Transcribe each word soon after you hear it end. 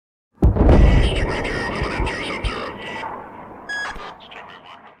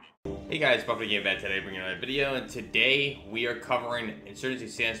Hey guys, Buffalo Game back today bringing another video, and today we are covering Insurgency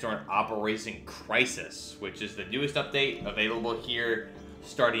Sandstorm Operation Crisis, which is the newest update available here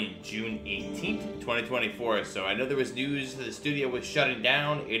starting June 18th, 2024. So I know there was news that the studio was shutting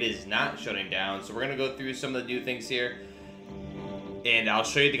down. It is not shutting down, so we're going to go through some of the new things here, and I'll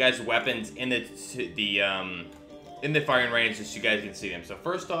show you the guys' weapons in the firing range so you guys can see them. So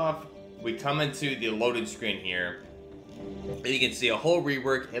first off, we come into the loading screen here. You can see a whole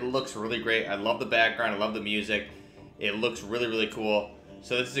rework. It looks really great. I love the background. I love the music. It looks really, really cool.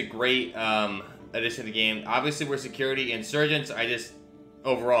 So this is a great addition to the game. Obviously, we're security insurgents. I just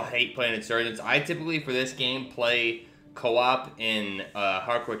overall hate playing insurgents. I typically, for this game, play co-op in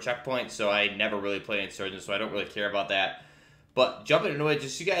hardcore checkpoint, so I never really play insurgents, so I don't really care about that. But jumping into it,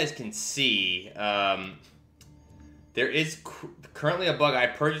 just so you guys can see, there is currently a bug. I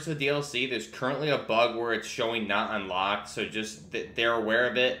purchased the DLC. There's currently a bug where it's showing not unlocked. So just they're aware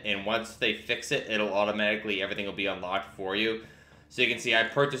of it. And once they fix it, it'll automatically, everything will be unlocked for you. So you can see I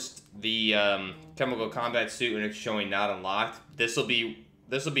purchased the chemical combat suit and it's showing not unlocked. This will be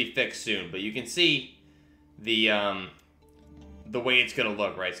fixed soon. But you can see the way it's going to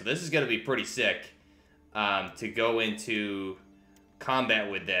look, right? So this is going to be pretty sick to go into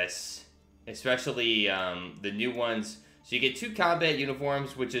combat with this. Especially the new ones. So you get 2 combat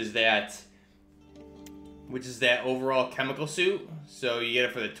uniforms, which is that overall chemical suit. So you get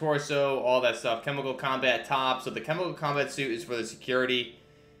it for the torso, all that stuff. Chemical combat top. So the chemical combat suit is for the security.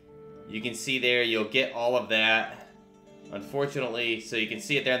 You can see there, you'll get all of that. Unfortunately, so you can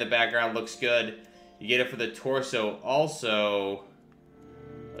see it there in the background. Looks good. You get it for the torso also.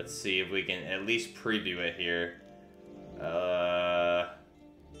 Let's see if we can at least preview it here.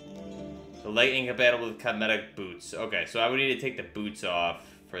 The leg incompatible with cosmetic boots. Okay, so I would need to take the boots off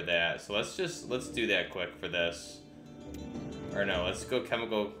for that. So let's do that quick for this. Or no, let's go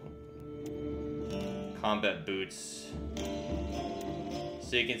chemical combat boots.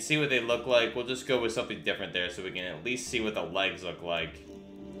 So you can see what they look like. We'll just go with something different there so we can at least see what the legs look like.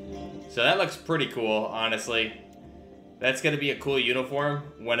 So that looks pretty cool, honestly. That's going to be a cool uniform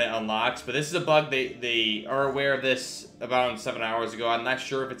when it unlocks. But this is a bug. They are aware of this about 7 hours ago. I'm not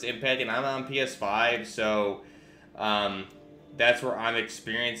sure if it's impacting. I'm on PS5, so that's where I'm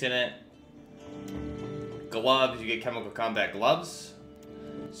experiencing it. Gloves. You get chemical combat gloves.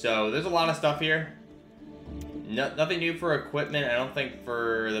 So there's a lot of stuff here. Nothing new for equipment. I don't think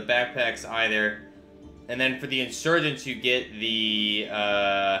for the backpacks either. And then for the insurgents, you get the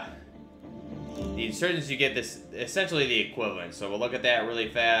insurgents, you get this, essentially the equivalent. So we'll look at that really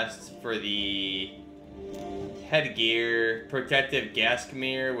fast. For the headgear, protective gas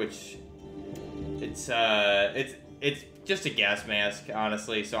mirror, which it's just a gas mask,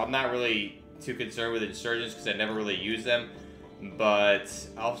 honestly. So I'm not really too concerned with insurgents because I never really use them. But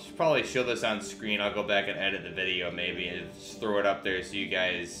I'll probably show this on screen. I'll go back and edit the video maybe and just throw it up there so you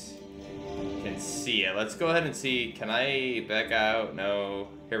guys can see it. Let's go ahead and see. Can I back out? No.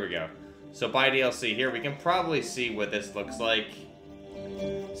 Here we go. So buy DLC here, we can probably see what this looks like.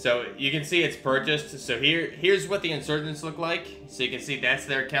 So you can see it's purchased. So here's what the insurgents look like. So you can see that's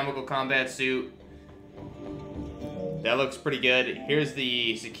their chemical combat suit. That looks pretty good. Here's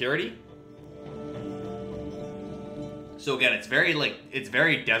the security. So again, it's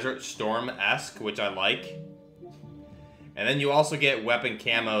very Desert Storm-esque, which I like. And then you also get weapon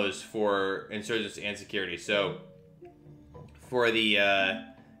camos for insurgents and security. So for the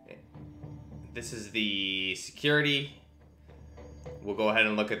this is the security. We'll go ahead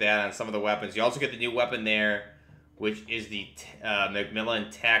and look at that on some of the weapons. You also get the new weapon there, which is the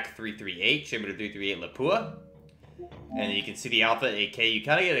Macmillan TAC 338, Chamber 338 Lapua. And you can see the Alpha AK. You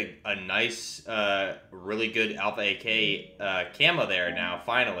kind of get a nice, really good Alpha AK camo there now,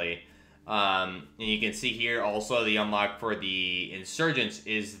 finally. And you can see here also the unlock for the insurgents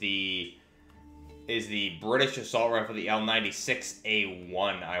is the British assault rifle, the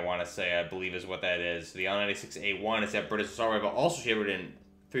L96A1, I believe is what that is. The L96A1 is that British assault rifle, also shapered in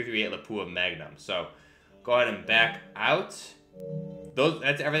 338 Lapua Magnum. So go ahead and back out.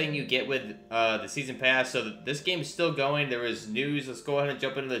 That's everything you get with the season pass. So this game is still going. There is news. Let's go ahead and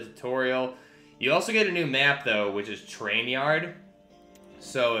jump into the tutorial. You also get a new map though, which is Train Yard.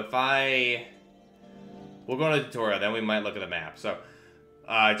 So we'll go into the tutorial, then we might look at the map. So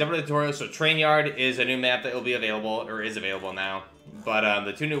jump into the tutorial. So Train Yard is a new map that will be available, or is available now. But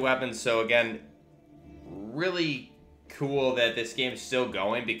the 2 new weapons. So again, really cool that this game is still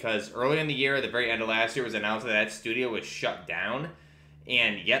going, because earlier in the year, at the very end of last year, it was announced that studio was shut down,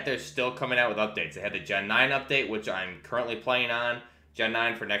 and yet they're still coming out with updates. They had the Gen 9 update, which I'm currently playing on, Gen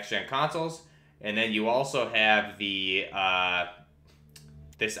 9 for next-gen consoles, and then you also have the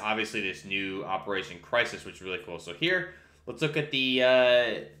this new Operation Crisis, which is really cool. So here, let's look at the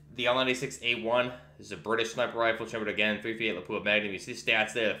L96A1. This is a British sniper rifle, chambered again, 358 Lapua Magnum. You see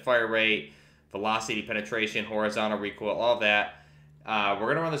stats there, the fire rate, velocity, penetration, horizontal recoil, all that. We're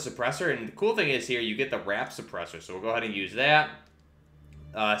going to run the suppressor, and the cool thing is here, you get the wrap suppressor, so we'll go ahead and use that.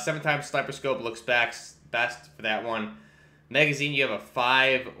 7x sniper scope looks best for that one. Magazine, you have a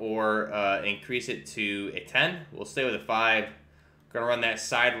 5 or increase it to a 10. We'll stay with a 5. Going to run that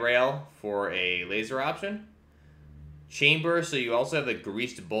side rail for a laser option. Chamber, so you also have the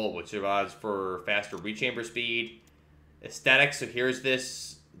greased bolt, which allows for faster rechamber speed. Aesthetic, so here's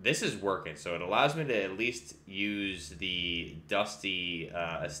this. This is working, so it allows me to at least use the dusty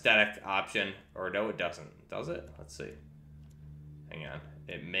aesthetic option. Or no, it doesn't. Does it? Let's see. Hang on.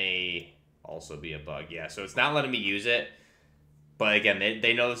 It may also be a bug. Yeah, so it's not letting me use it. But again,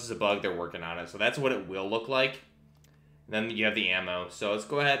 they know this is a bug. They're working on it. So that's what it will look like. And then you have the ammo. So let's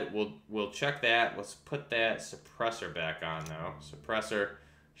go ahead. We'll check that. Let's put that suppressor back on, though. Suppressor.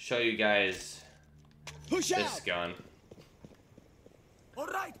 Show you guys this gun. All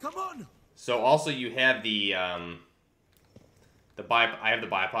right, come on. So also you have I have the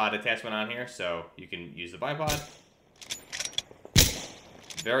bipod attachment on here, so you can use the bipod.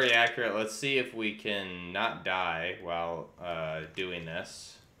 Very accurate. Let's see if we can not die while doing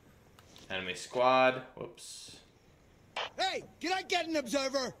this. Enemy squad. Whoops. Hey, can I get an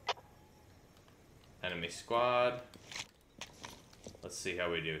observer? Enemy squad. Let's see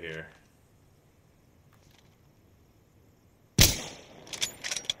how we do here.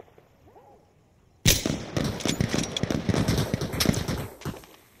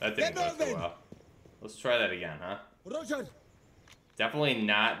 That didn't go too well. Let's try that again, huh? Roger. Definitely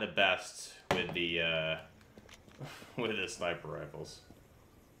not the best with the with the sniper rifles.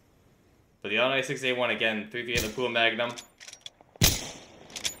 But the L96A1 again, 358 Lapua Magnum.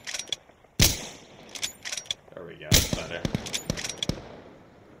 There we go, that's better.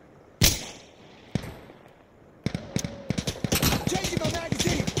 Changing my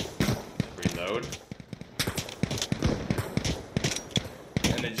magazine. Reload.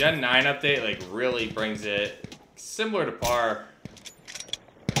 And the Gen 9 update like really brings it similar to par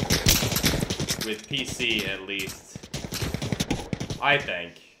with PC at least. I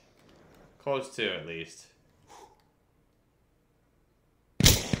think. Close to at least.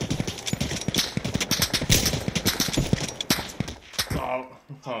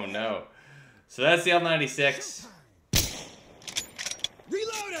 Oh no. So that's the L96.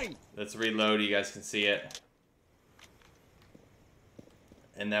 Reloading. Let's reload, you guys can see it.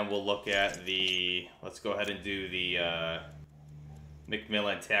 And then we'll look at the, let's go ahead and do the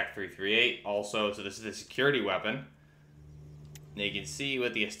Macmillan TAC 338 also. So this is a security weapon. And you can see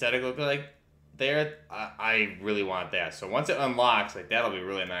what the aesthetic looks like there. I really want that. So once it unlocks, like that'll be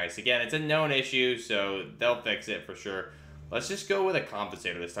really nice. Again, it's a known issue, so they'll fix it for sure. Let's just go with a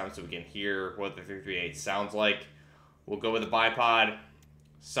compensator this time so we can hear what the 338 sounds like. We'll go with the bipod.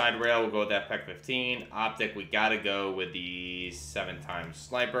 Side rail, we'll go with that PEC 15. Optic, we gotta go with the 7x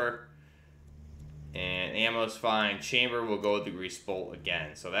sniper. And ammo's fine. Chamber, we'll go with the grease bolt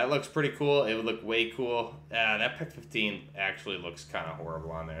again. So that looks pretty cool. It would look way cool. That PEC 15 actually looks kind of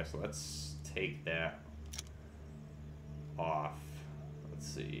horrible on there. So let's take that off. Let's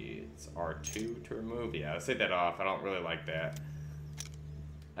see. It's R2 to remove. Yeah, let's take that off. I don't really like that.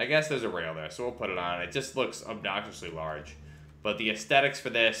 I guess there's a rail there, so we'll put it on. It just looks obnoxiously large. But the aesthetics for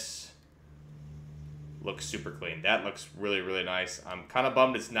this looks super clean. That looks really, really nice. I'm kind of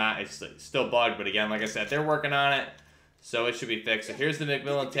bummed it's not. It's still bugged, but again, like I said, they're working on it, so it should be fixed. So here's the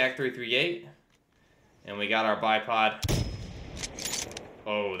Macmillan TAC 338, and we got our bipod.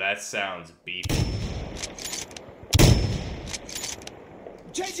 Oh, that sounds beefy.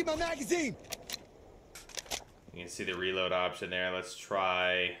 Changing my magazine. You can see the reload option there. Let's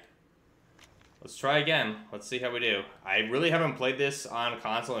try again. Let's see how we do. I really haven't played this on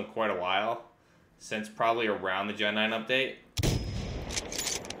console in quite a while. Since probably around the Gen 9 update.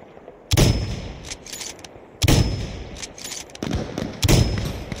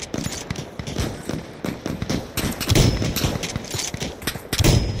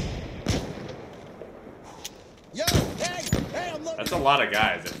 Yo, hey, I'm looking. That's a lot of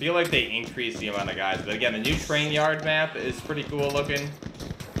guys. I feel like they increased the amount of guys. But again, the new train yard map is pretty cool looking.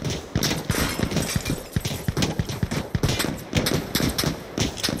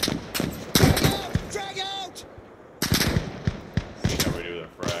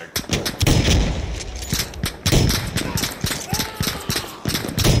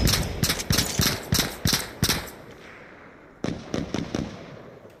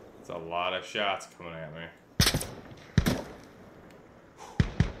 Shots coming at me.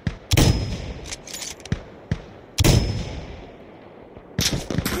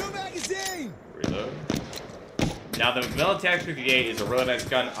 magazine! Reload. Now, the Militech 58 is a really nice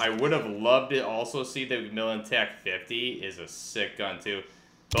gun. I would have loved to also see the Militech 50 is a sick gun, too.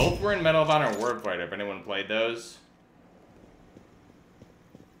 Both were in Medal of Honor and Warfighter, if anyone played those.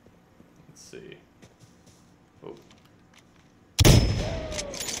 Let's see. Oh.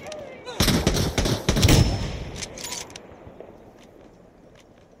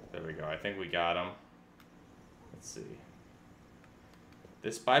 There we go. I think we got him. Let's see.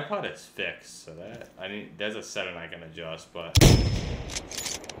 This bipod is fixed, so that there's a setting I can adjust, but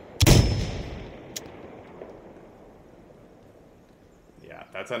yeah,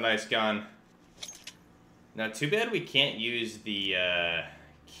 that's a nice gun. Now, too bad we can't use the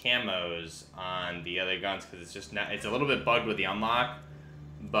camos on the other guns because it's just not. It's a little bit bugged with the unlock,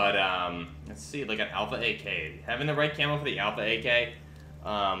 but let's see, like an Alpha AK. Having the right camo for the Alpha AK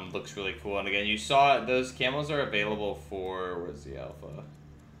looks really cool. And again, you saw those camos are available for, where's the Alpha?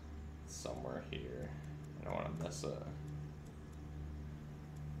 Somewhere here. I don't want to miss it.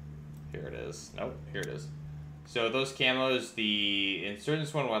 Here it is. Nope, here it is. So those camos, the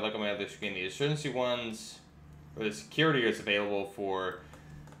Insurgency one, I look on my other screen, the Insurgency ones, or the security is available for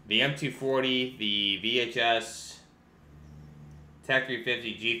the M240, the VHS, TAC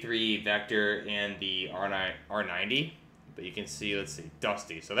 350, G3, Vector, and the R90. But you can see, let's see,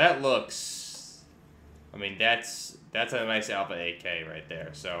 Dusty. So that looks, I mean, that's a nice Alpha AK right there.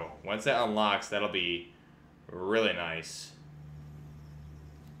 So once that unlocks, that'll be really nice.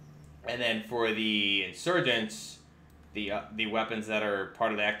 And then for the Insurgents, the weapons that are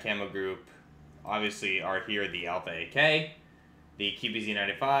part of that camo group, obviously, are here the Alpha AK, the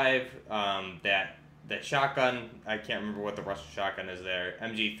QBZ-95, that shotgun. I can't remember what the Russian shotgun is there.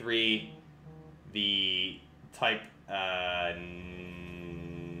 MG3, the Type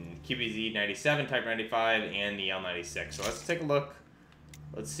QBZ-97, Type 95, and the L96. So let's take a look.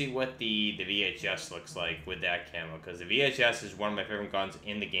 Let's see what the VHS looks like with that camo, because the VHS is one of my favorite guns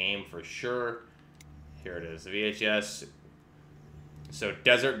in the game for sure. Here it is, the VHS. So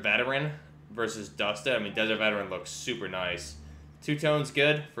Desert Veteran versus Dusted. I mean, Desert Veteran looks super nice. Two-tone's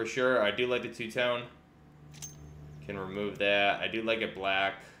good for sure. I do like the two-tone. Can remove that. I do like it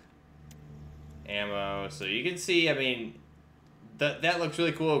black. Ammo. So you can see, I mean, that looks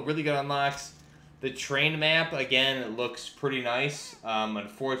really cool. Really good unlocks. The train map, again, looks pretty nice.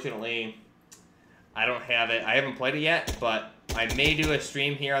 Unfortunately, I don't have it. I haven't played it yet, but I may do a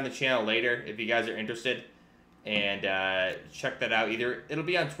stream here on the channel later if you guys are interested. And check that out. Either it'll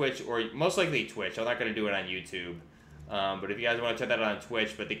be on Twitch or most likely Twitch. I'm not going to do it on YouTube. But if you guys want to check that out on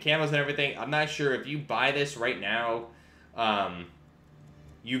Twitch. But the camos and everything, I'm not sure if you buy this right now,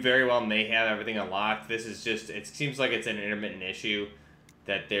 you very well may have everything unlocked. This is just, it seems like it's an intermittent issue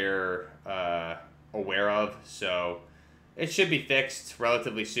that they're aware of. So it should be fixed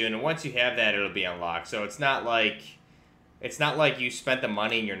relatively soon. And once you have that, it'll be unlocked. So it's not like you spent the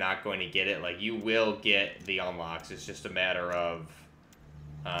money and you're not going to get it. Like, you will get the unlocks. It's just a matter of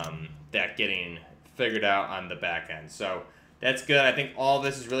that getting figured out on the back end. So that's good. I think all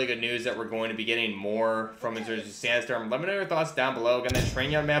this is really good news that we're going to be getting more from Insurgency Sandstorm. Let me know your thoughts down below. Again, that train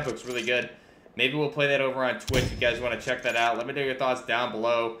yard map looks really good. Maybe we'll play that over on Twitch if you guys want to check that out. Let me know your thoughts down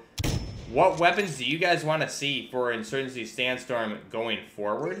below. What weapons do you guys want to see for Insurgency Sandstorm going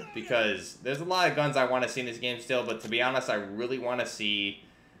forward? Because there's a lot of guns I want to see in this game still, but to be honest, I really want to see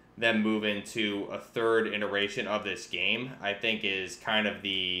them move into a third iteration of this game. I think is kind of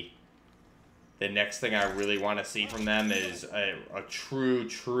the next thing I really want to see from them is a true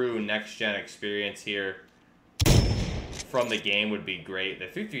next-gen experience here from the game would be great. The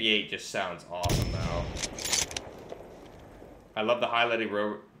 338 just sounds awesome, though. I love the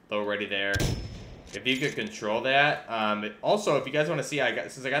highlighted low ready there. If you could control that. Also, if you guys want to see,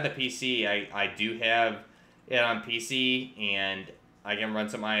 since I got the PC, I do have it on PC, and I can run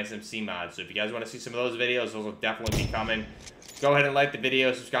some ISMC mods. So if you guys want to see some of those videos, those will definitely be coming. Go ahead and like the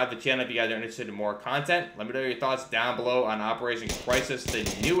video, subscribe to the channel if you guys are interested in more content. Let me know your thoughts down below on Operation Crisis, the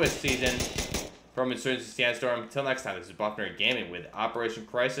newest season from Insurgency Sandstorm. Until next time, this is Buffner Gaming with Operation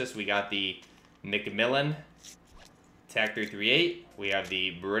Crisis. We got the Macmillan TAC 338. We have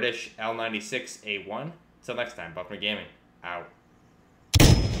the British L96A1. Until next time, Buffner Gaming, out.